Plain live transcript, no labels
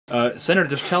Senator,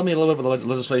 just tell me a little bit about the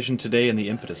legislation today and the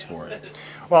impetus for it.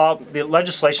 Well, the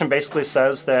legislation basically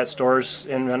says that stores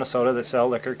in Minnesota that sell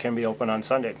liquor can be open on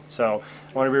Sunday. So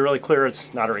I want to be really clear,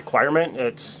 it's not a requirement,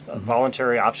 it's a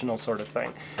voluntary, optional sort of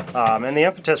thing. And the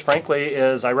impetus, frankly,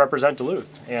 is I represent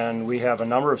Duluth, and we have a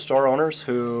number of store owners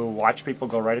who watch people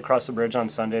go right across the bridge on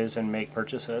Sundays and make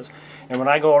purchases. And when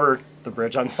I go over the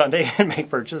bridge on Sunday and make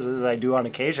purchases, as I do on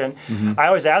occasion, I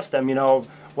always ask them,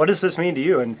 what does this mean to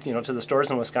you? And to the stores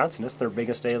in Wisconsin, it's their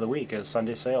biggest day of the week is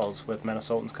Sunday sales with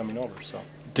Minnesotans coming over. So.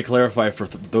 To clarify for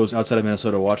those outside of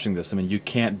Minnesota watching this, I mean, you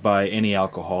can't buy any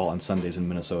alcohol on Sundays in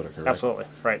Minnesota, correct? Absolutely,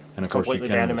 right. And it's of course completely you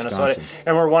can banned in Minnesota.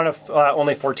 And we're one of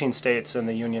only 14 states in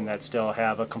the union that still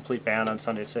have a complete ban on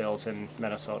Sunday sales in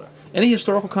Minnesota. Any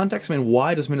historical context? I mean,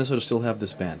 why does Minnesota still have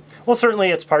this ban? Well, certainly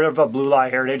it's part of a blue law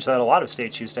heritage that a lot of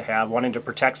states used to have, wanting to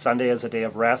protect Sunday as a day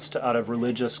of rest out of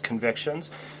religious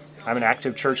convictions. I'm an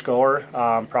active churchgoer,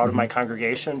 proud of my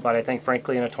congregation, but I think,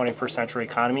 frankly, in a 21st century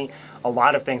economy, a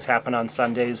lot of things happen on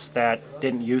Sundays that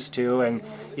didn't used to, and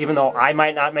even though I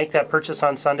might not make that purchase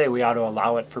on Sunday, we ought to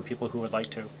allow it for people who would like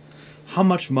to. How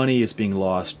much money is being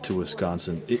lost to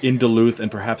Wisconsin in Duluth and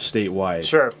perhaps statewide?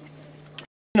 Sure.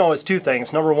 It's two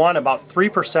things. Number one, about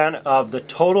 3% of the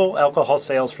total alcohol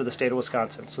sales for the state of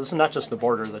Wisconsin. So this is not just the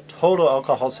border. The total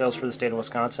alcohol sales for the state of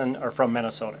Wisconsin are from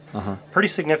Minnesota. Pretty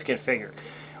significant figure.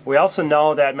 We also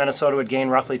know that Minnesota would gain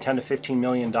roughly $10 to $15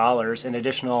 million in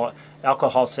additional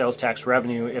alcohol sales tax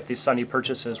revenue if these Sunday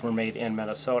purchases were made in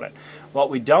Minnesota.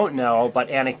 What we don't know, but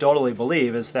anecdotally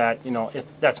believe, is that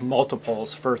that's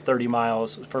multiples for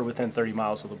within 30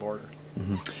 miles of the border.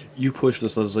 You pushed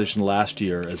this legislation last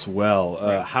year as well.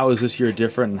 Right. How is this year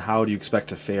different, and how do you expect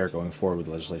to fare going forward with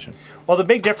the legislation? Well, the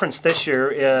big difference this year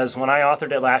is when I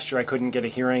authored it last year, I couldn't get a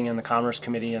hearing in the Commerce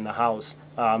Committee in the House.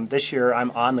 This year,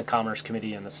 I'm on the Commerce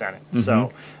Committee in the Senate.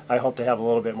 So I hope to have a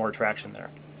little bit more traction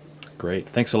there. Great.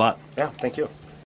 Thanks a lot. Yeah, thank you.